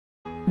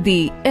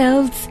the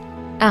Elves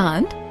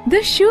and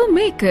the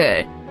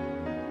Shoemaker.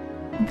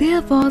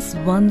 There was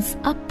once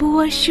a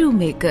poor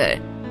shoemaker.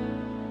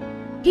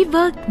 He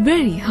worked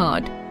very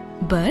hard,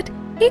 but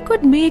he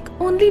could make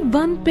only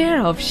one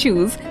pair of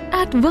shoes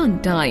at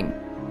one time.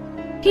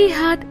 He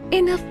had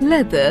enough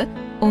leather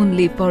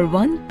only for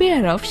one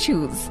pair of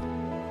shoes.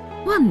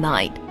 One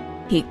night,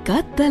 he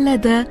cut the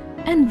leather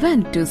and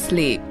went to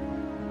sleep.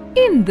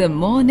 In the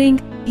morning,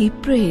 he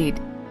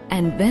prayed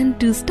and went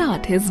to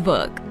start his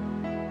work.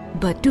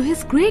 But to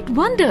his great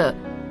wonder,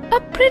 a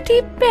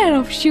pretty pair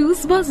of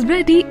shoes was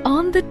ready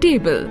on the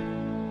table.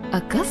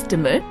 A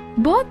customer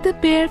bought the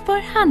pair for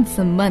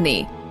handsome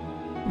money.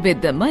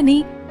 With the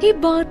money, he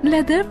bought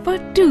leather for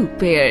 2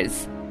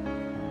 pairs.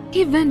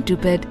 He went to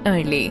bed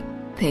early,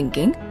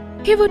 thinking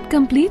he would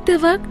complete the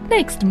work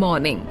next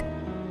morning.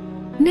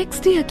 Next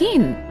day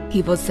again,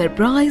 he was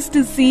surprised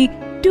to see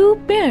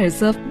 2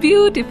 pairs of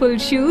beautiful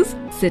shoes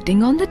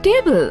sitting on the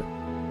table.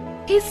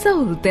 He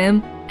sold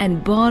them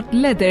and bought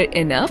leather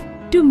enough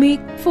to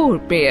make 4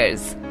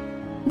 pairs.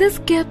 This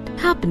kept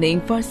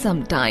happening for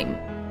some time.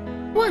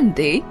 One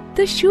day,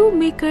 the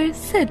shoemaker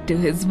said to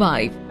his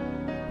wife,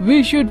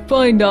 "We should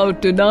find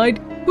out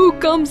tonight who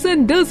comes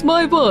and does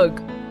my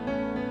work."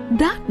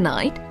 That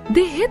night,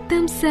 they hid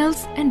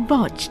themselves and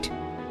watched.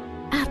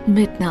 At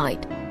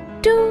midnight,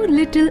 2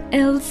 little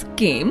elves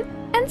came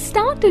and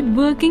started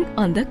working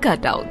on the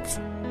cutouts.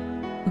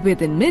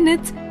 Within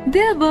minutes,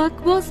 their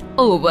work was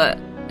over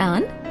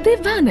and they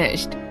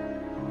vanished.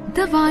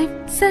 The wife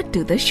said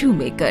to the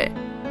shoemaker,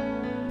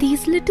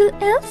 "These little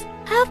elves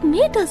have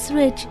made us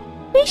rich.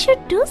 We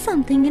should do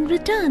something in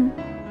return.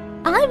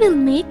 I will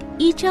make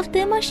each of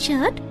them a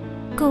shirt,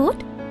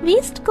 coat,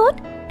 waistcoat,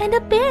 and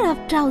a pair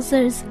of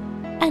trousers,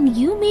 and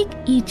you make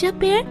each a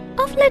pair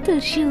of little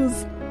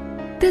shoes."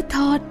 The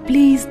thought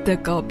pleased the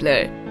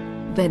cobbler.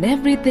 When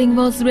everything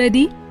was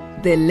ready,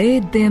 they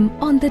laid them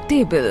on the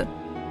table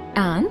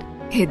and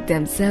hid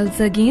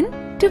themselves again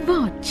to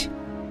watch.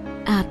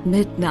 At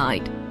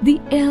midnight, the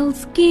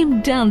elves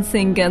came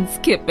dancing and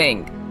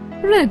skipping,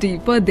 ready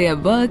for their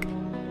work,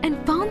 and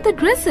found the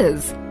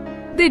dresses.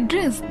 They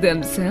dressed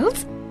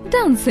themselves,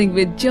 dancing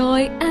with joy,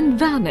 and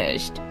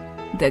vanished.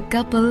 The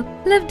couple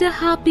lived a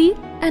happy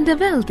and a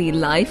wealthy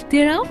life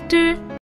thereafter.